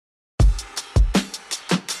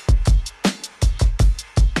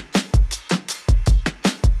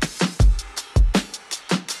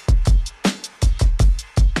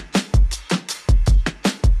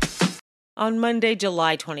On Monday,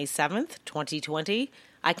 July 27th, 2020,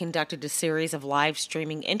 I conducted a series of live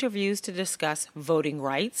streaming interviews to discuss voting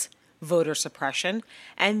rights, voter suppression,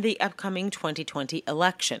 and the upcoming 2020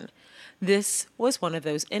 election. This was one of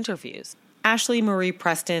those interviews. Ashley Marie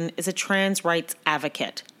Preston is a trans rights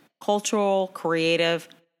advocate, cultural, creative,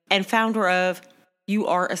 and founder of You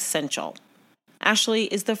Are Essential. Ashley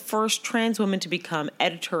is the first trans woman to become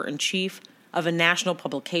editor-in-chief of a national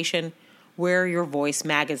publication, Wear Your Voice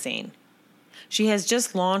magazine. She has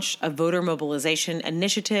just launched a voter mobilization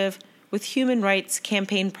initiative with Human Rights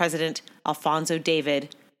Campaign President Alphonso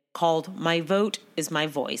David called My Vote is My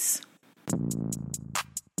Voice.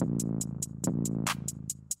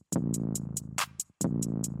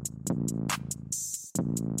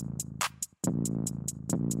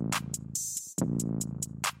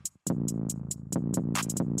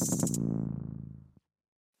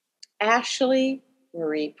 Ashley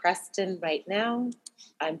Marie Preston right now.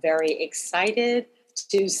 I'm very excited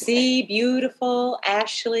to see beautiful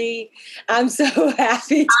Ashley. I'm so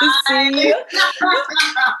happy to see you.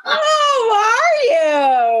 How are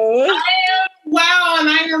you? Wow, and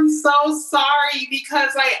I am so sorry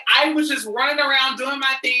because I was just running around doing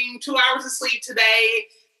my thing, 2 hours of sleep today,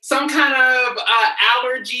 some kind of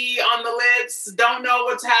allergy on the lips, don't know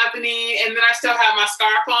what's happening, and then I still have my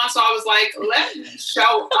scarf on, so I was like, let me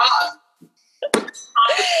show up.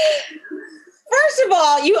 First of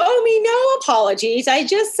all, you owe me no apologies. I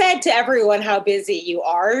just said to everyone how busy you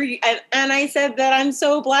are. And I said that I'm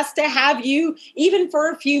so blessed to have you even for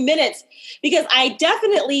a few minutes because I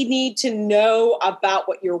definitely need to know about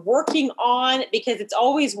what you're working on because it's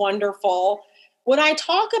always wonderful. When I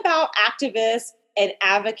talk about activists and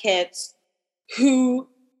advocates who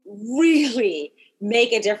really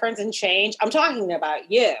make a difference and change, I'm talking about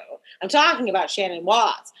you. I'm talking about Shannon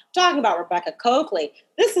Watts. I'm talking about Rebecca Coakley.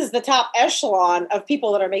 This is the top echelon of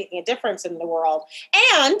people that are making a difference in the world.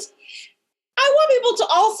 And I want people to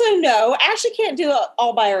also know Ashley can't do it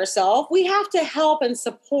all by herself. We have to help and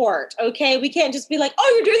support, okay? We can't just be like,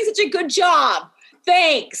 oh, you're doing such a good job.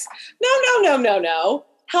 Thanks. No.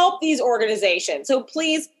 Help these organizations. So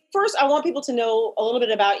please, first, I want people to know a little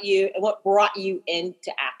bit about you and what brought you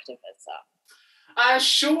into activism.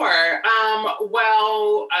 Sure.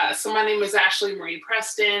 So my name is Ashley Marie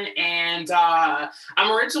Preston, and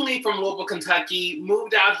I'm originally from Louisville, Kentucky,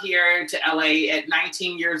 moved out here to LA at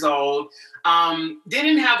 19 years old.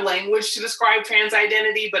 Didn't have language to describe trans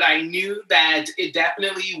identity, but I knew that it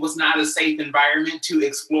definitely was not a safe environment to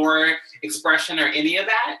explore expression or any of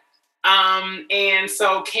that. And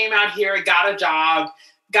so came out here, got a job,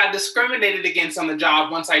 got discriminated against on the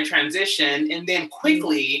job once I transitioned, and then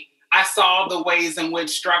quickly I saw the ways in which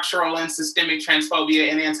structural and systemic transphobia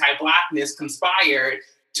and anti-Blackness conspired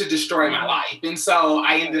to destroy my life. And so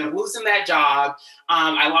I ended up losing that job.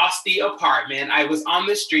 I lost the apartment. I was on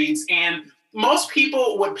the streets, and most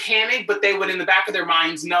people would panic, but they would in the back of their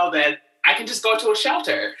minds know that I can just go to a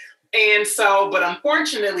shelter. And so, but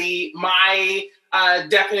unfortunately, my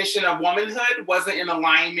definition of womanhood wasn't in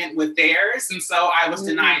alignment with theirs. And so I was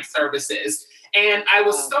denied services. And I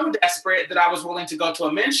was so desperate that I was willing to go to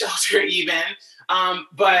a men's shelter even,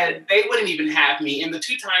 but they wouldn't even have me. And the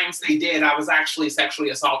 2 times they did, I was actually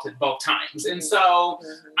sexually assaulted both times. And so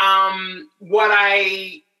what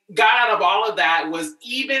I got out of all of that was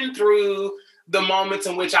even through the moments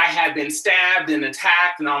in which I had been stabbed and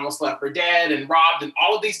attacked and almost left for dead and robbed and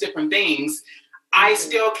all of these different things, I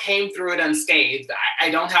still came through it unscathed.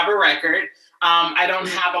 I don't have a record. I don't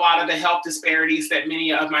have a lot of the health disparities that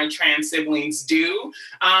many of my trans siblings do.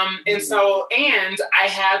 And I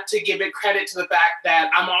have to give it credit to the fact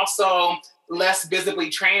that I'm also less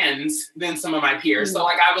visibly trans than some of my peers. So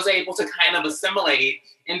I was able to kind of assimilate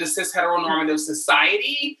into cis heteronormative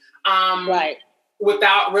society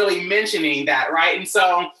without really mentioning that, right? And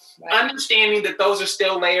so understanding that those are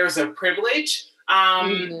still layers of privilege.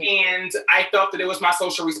 And I felt that it was my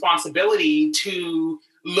social responsibility to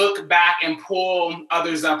look back and pull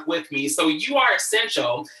others up with me. So You Are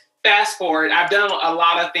Essential. Fast forward, I've done a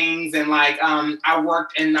lot of things, and I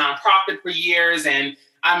worked in nonprofit for years, and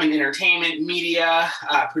I'm an entertainment media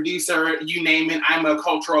producer, you name it. I'm a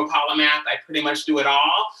cultural polymath. I pretty much do it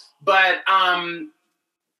all. But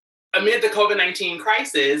amid the COVID-19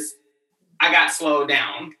 crisis, I got slowed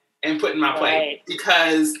down and put in my place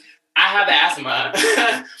because I have asthma.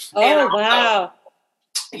 Oh, wow.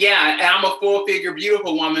 Yeah, and I'm a full figure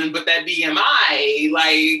beautiful woman, but that BMI,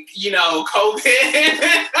 like, you know,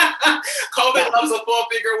 COVID, COVID loves a full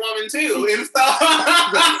figure woman too. And so,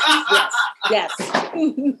 yes.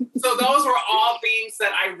 So those were all things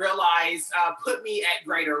that I realized put me at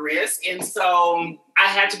greater risk. And so I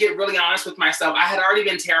had to get really honest with myself. I had already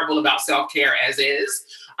been terrible about self-care as is,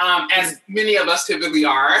 as many of us typically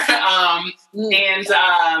are. And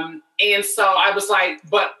so I was like,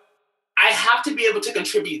 but I have to be able to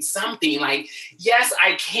contribute something. Like, yes,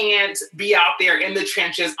 I can't be out there in the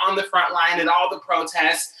trenches, on the front line at all the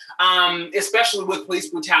protests, especially with police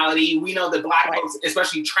brutality. We know that Black folks,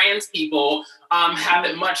 especially trans people, have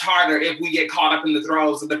it much harder if we get caught up in the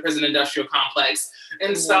throes of the prison industrial complex.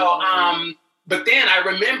 And so, but then I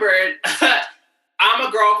remembered, I'm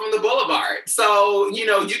a girl from the boulevard. So, you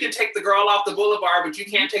know, you can take the girl off the boulevard, but you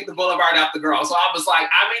can't take the boulevard off the girl. So I was like,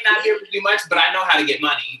 I may not be able to do much, but I know how to get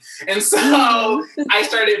money. And so I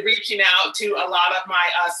started reaching out to a lot of my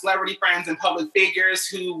celebrity friends and public figures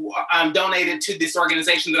who donated to this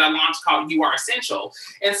organization that I launched called You Are Essential.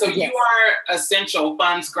 And so You Are Essential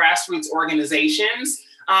funds grassroots organizations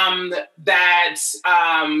that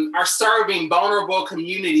are serving vulnerable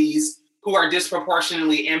communities who are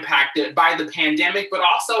disproportionately impacted by the pandemic, but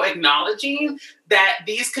also acknowledging that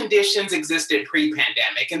these conditions existed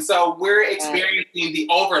pre-pandemic. And so we're experiencing the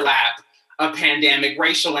overlap of pandemic,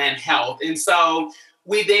 racial, and health. And so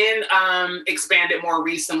we then expanded more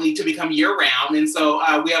recently to become year-round. And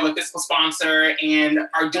so we have a fiscal sponsor and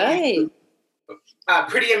are doing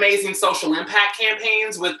pretty amazing social impact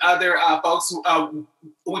campaigns with other folks who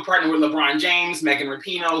we partner with LeBron James, Megan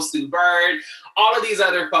Rapinoe, Sue Bird, all of these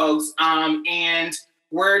other folks. And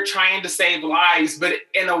we're trying to save lives, but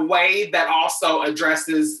in a way that also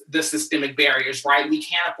addresses the systemic barriers, right? We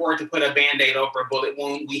can't afford to put a Band-Aid over a bullet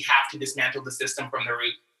wound. We have to dismantle the system from the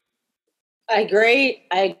root. I agree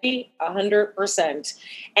 100%.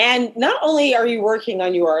 And not only are you working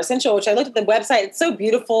on You Are Essential, which I looked at the website, it's so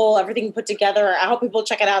beautiful, everything put together. I hope people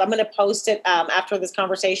check it out. I'm going to post it after this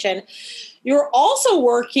conversation. You're also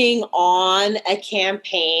working on a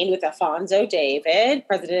campaign with Alfonso David,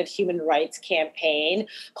 president of Human Rights Campaign,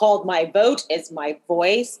 called My Vote is My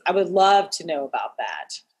Voice. I would love to know about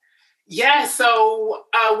that. Yeah, so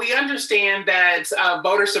we understand that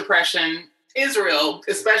voter suppression is real,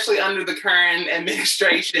 especially under the current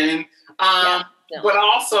administration. But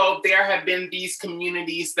also there have been these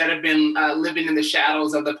communities that have been living in the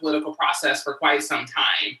shadows of the political process for quite some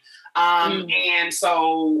time. And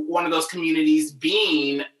so one of those communities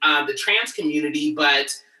being the trans community,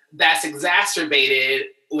 but that's exacerbated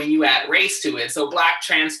when you add race to it. So Black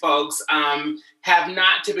trans folks have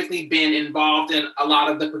not typically been involved in a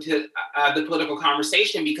lot of the political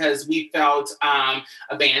conversation because we felt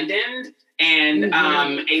abandoned and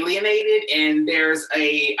alienated. And there's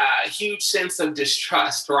a huge sense of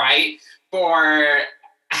distrust, right? For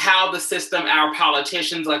how the system, our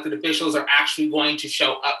politicians, elected officials are actually going to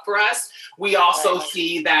show up for us. We also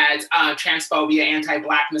see that transphobia,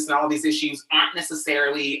 anti-Blackness, and all of these issues aren't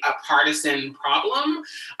necessarily a partisan problem.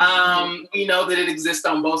 We know that it exists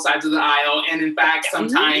on both sides of the aisle. And in fact,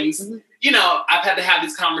 sometimes, you know, I've had to have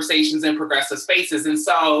these conversations in progressive spaces. And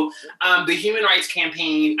so the Human Rights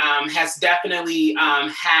Campaign has definitely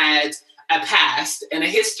had a past and a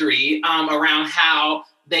history around how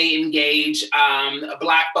they engage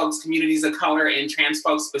Black folks, communities of color, and trans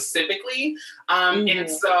folks specifically. And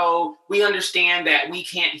so we understand that we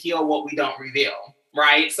can't heal what we don't reveal,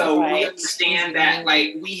 right? So we understand that,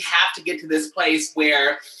 like, we have to get to this place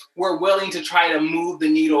where we're willing to try to move the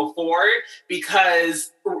needle forward,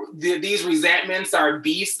 because these resentments are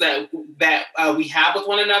beefs that we have with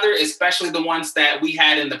one another, especially the ones that we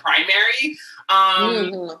had in the primary.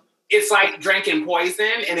 It's like drinking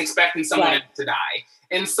poison and expecting someone else to die.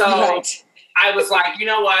 And so I was like, you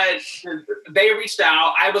know what? They reached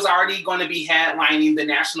out. I was already going to be headlining the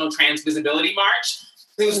National Trans Visibility March.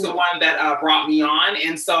 Who's the one that brought me on.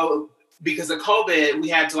 And so because of COVID, we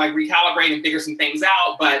had to like recalibrate and figure some things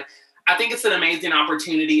out. But I think it's an amazing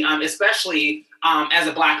opportunity, especially as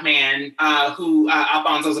a Black man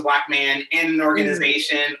Alfonso's a Black man in an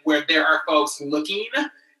organization where there are folks looking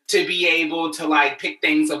to be able to like pick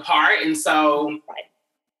things apart. And so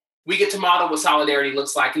we get to model what solidarity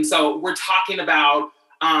looks like. And so we're talking about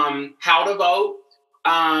how to vote,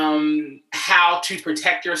 how to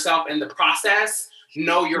protect yourself in the process,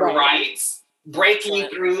 know your rights, breaking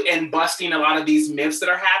through and busting a lot of these myths that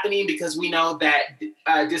are happening, because we know that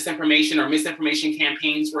disinformation or misinformation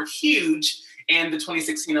campaigns were huge in the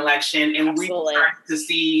 2016 election. And we started to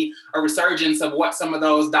see a resurgence of what some of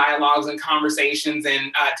those dialogues and conversations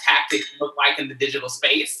and tactics look like in the digital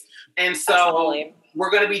space. And so we're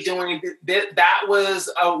going to be doing that was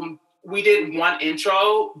we did one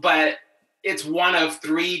intro, but it's one of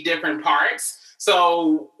 3 different parts.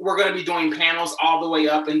 So we're going to be doing panels all the way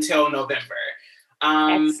up until November.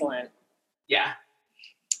 Excellent. Yeah.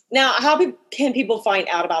 Now, how can people find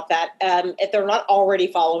out about that? If they're not already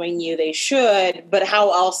following you, they should. But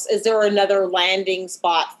how else? Is there another landing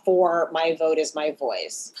spot for My Vote is My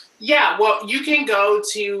Voice? Yeah, well, you can go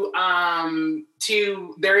to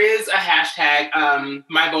there is a hashtag,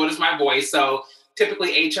 My Vote is My Voice. So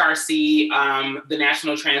typically HRC, the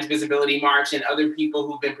National Trans Visibility March, and other people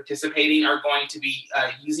who've been participating are going to be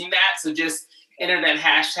using that. So just enter that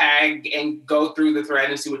hashtag and go through the thread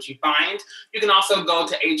and see what you find. You can also go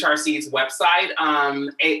to HRC's website,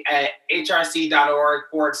 at hrc.org/vote,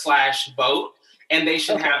 and they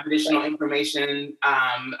should have additional information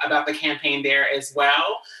about the campaign there as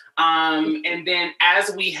well. And then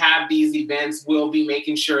as we have these events, we'll be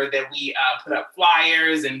making sure that we put up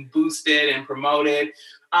flyers and boost it and promote it.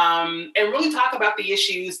 And really talk about the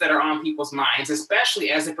issues that are on people's minds, especially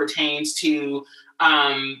as it pertains to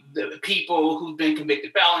the people who've been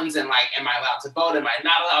convicted felons and like, am I allowed to vote? Am I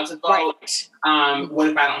not allowed to vote? Right. What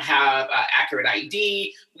if I don't have accurate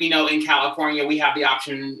ID? We know in California, we have the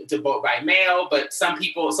option to vote by mail, but some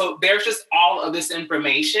people, so there's just all of this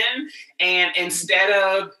information. And instead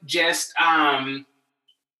of just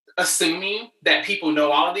assuming that people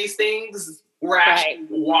know all of these things, we're actually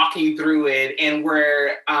walking through it, and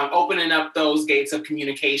we're opening up those gates of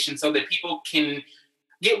communication so that people can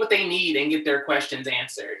get what they need and get their questions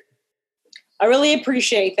answered. I really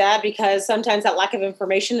appreciate that, because sometimes that lack of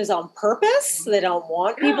information is on purpose. They don't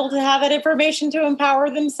want people to have that information to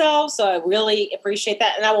empower themselves. So I really appreciate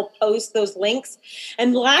that. And I will post those links.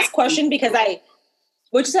 And the last question, because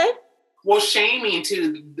what'd you say? Well, shaming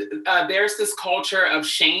too. There's this culture of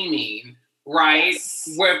shaming, right?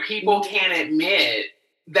 Yes. Where people can't admit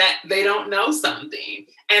that they don't know something.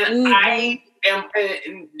 And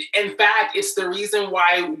in fact, it's the reason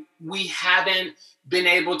why we haven't been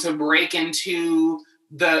able to break into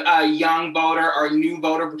the young voter or new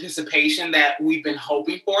voter participation that we've been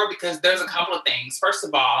hoping for, because there's a couple of things. First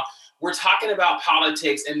of all, we're talking about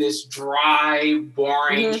politics in this dry,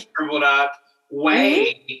 boring, shriveled up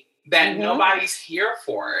way that nobody's here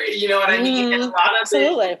for. You know what I mean? And a lot of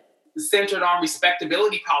it centered on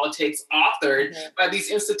respectability politics authored by these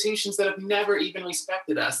institutions that have never even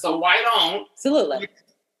respected us. So why don't...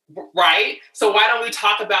 Right? So why don't we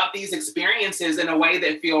talk about these experiences in a way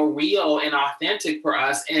that feel real and authentic for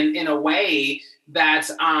us, and in a way that,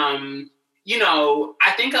 I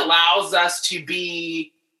think allows us to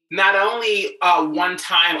be not only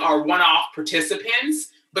one-time or one-off participants,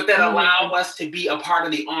 but that allow us to be a part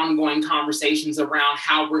of the ongoing conversations around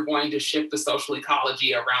how we're going to shift the social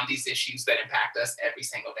ecology around these issues that impact us every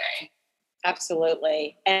single day.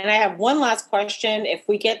 Absolutely. And I have one last question. If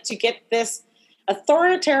we get this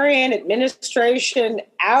authoritarian administration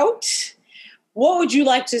out, what would you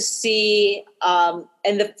like to see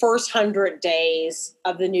in the first 100 days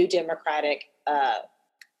of the new Democratic, I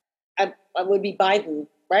would be Biden,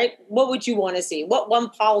 right? What would you want to see? What one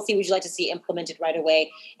policy would you like to see implemented right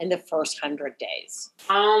away in the first 100 days?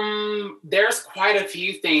 There's quite a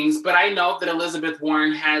few things, but I know that Elizabeth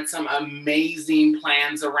Warren had some amazing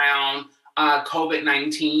plans around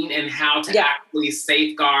COVID-19 and how to actually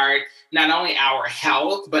safeguard not only our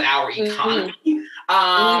health, but our economy.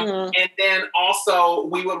 And then also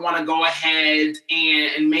we would want to go ahead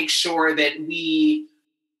and make sure that we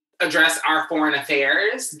address our foreign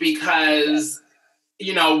affairs, because,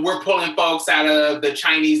 we're pulling folks out of the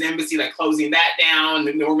Chinese embassy, like closing that down,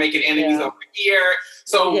 and we're making enemies over here.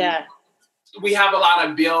 So we have a lot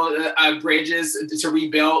of bridges to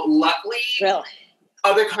rebuild. Luckily,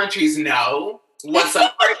 other countries know what's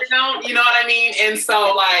up right now, you know what I mean? And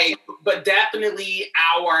so but definitely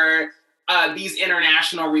these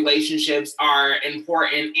international relationships are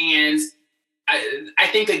important. And I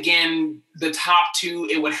think, again, the top two,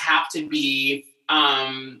 it would have to be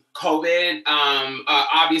COVID,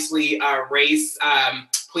 obviously race,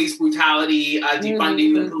 police brutality,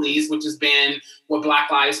 defunding the police, which has been what Black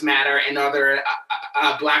Lives Matter and other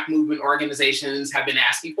Black movement organizations have been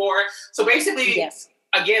asking for. So basically,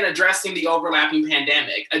 again, addressing the overlapping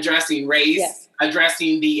pandemic, addressing race,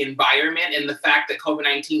 addressing the environment, and the fact that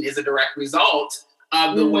COVID-19 is a direct result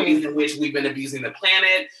of the ways in which we've been abusing the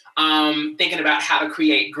planet, thinking about how to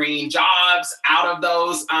create green jobs out of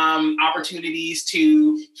those opportunities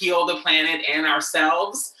to heal the planet and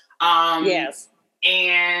ourselves.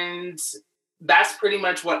 And that's pretty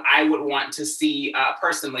much what I would want to see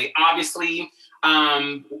personally. Obviously,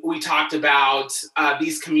 we talked about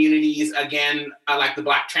these communities, again, like the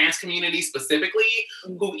Black trans community specifically,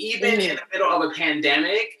 who even in the middle of a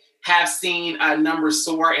pandemic have seen numbers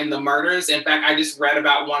soar in the murders. In fact, I just read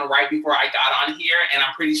about one right before I got on here, and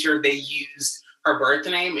I'm pretty sure they used her birth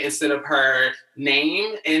name instead of her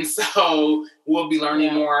name. And so we'll be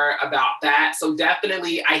learning more about that. So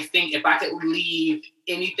definitely, I think if I could leave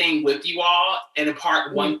anything with you all and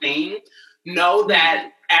impart one thing, know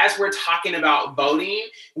that as we're talking about voting,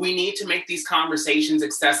 we need to make these conversations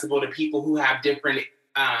accessible to people who have different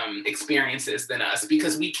experiences than us,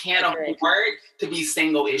 because we can't afford to be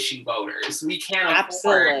single issue voters. We can't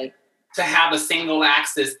afford to have a single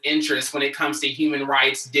axis interest when it comes to human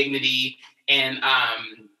rights, dignity, and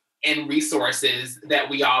resources that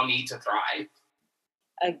we all need to thrive.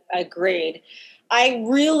 Agreed. I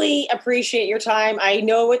really appreciate your time. I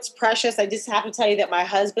know it's precious. I just have to tell you that my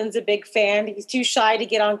husband's a big fan. He's too shy to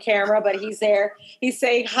get on camera, but he's there. He's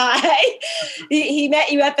saying hi. He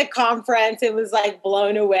met you at the conference and was like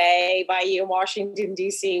blown away by you in Washington,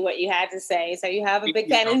 D.C., what you had to say. So you have a big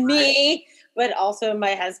fan in me, but also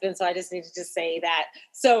my husband. So I just needed to say that.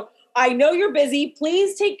 So I know you're busy.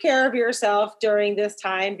 Please take care of yourself during this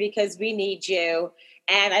time because we need you.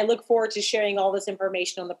 And I look forward to sharing all this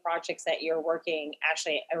information on the projects that you're working.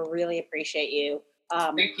 Ashley, I really appreciate you.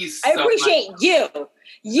 Thank you so much. I appreciate you.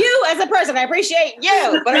 You as a person, I appreciate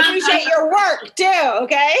you, but I appreciate your work too,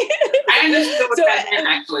 okay? I understood what that meant,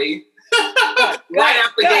 actually. Right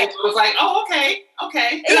after the game, I was like, oh,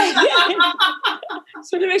 okay.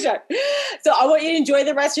 Just wanted to make sure. So I want you to enjoy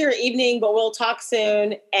the rest of your evening, but we'll talk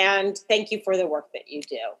soon. And thank you for the work that you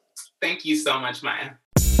do. Thank you so much, Maya.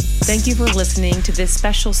 Thank you for listening to this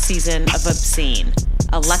special season of Obscene,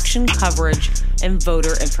 election coverage and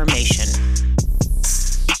voter information.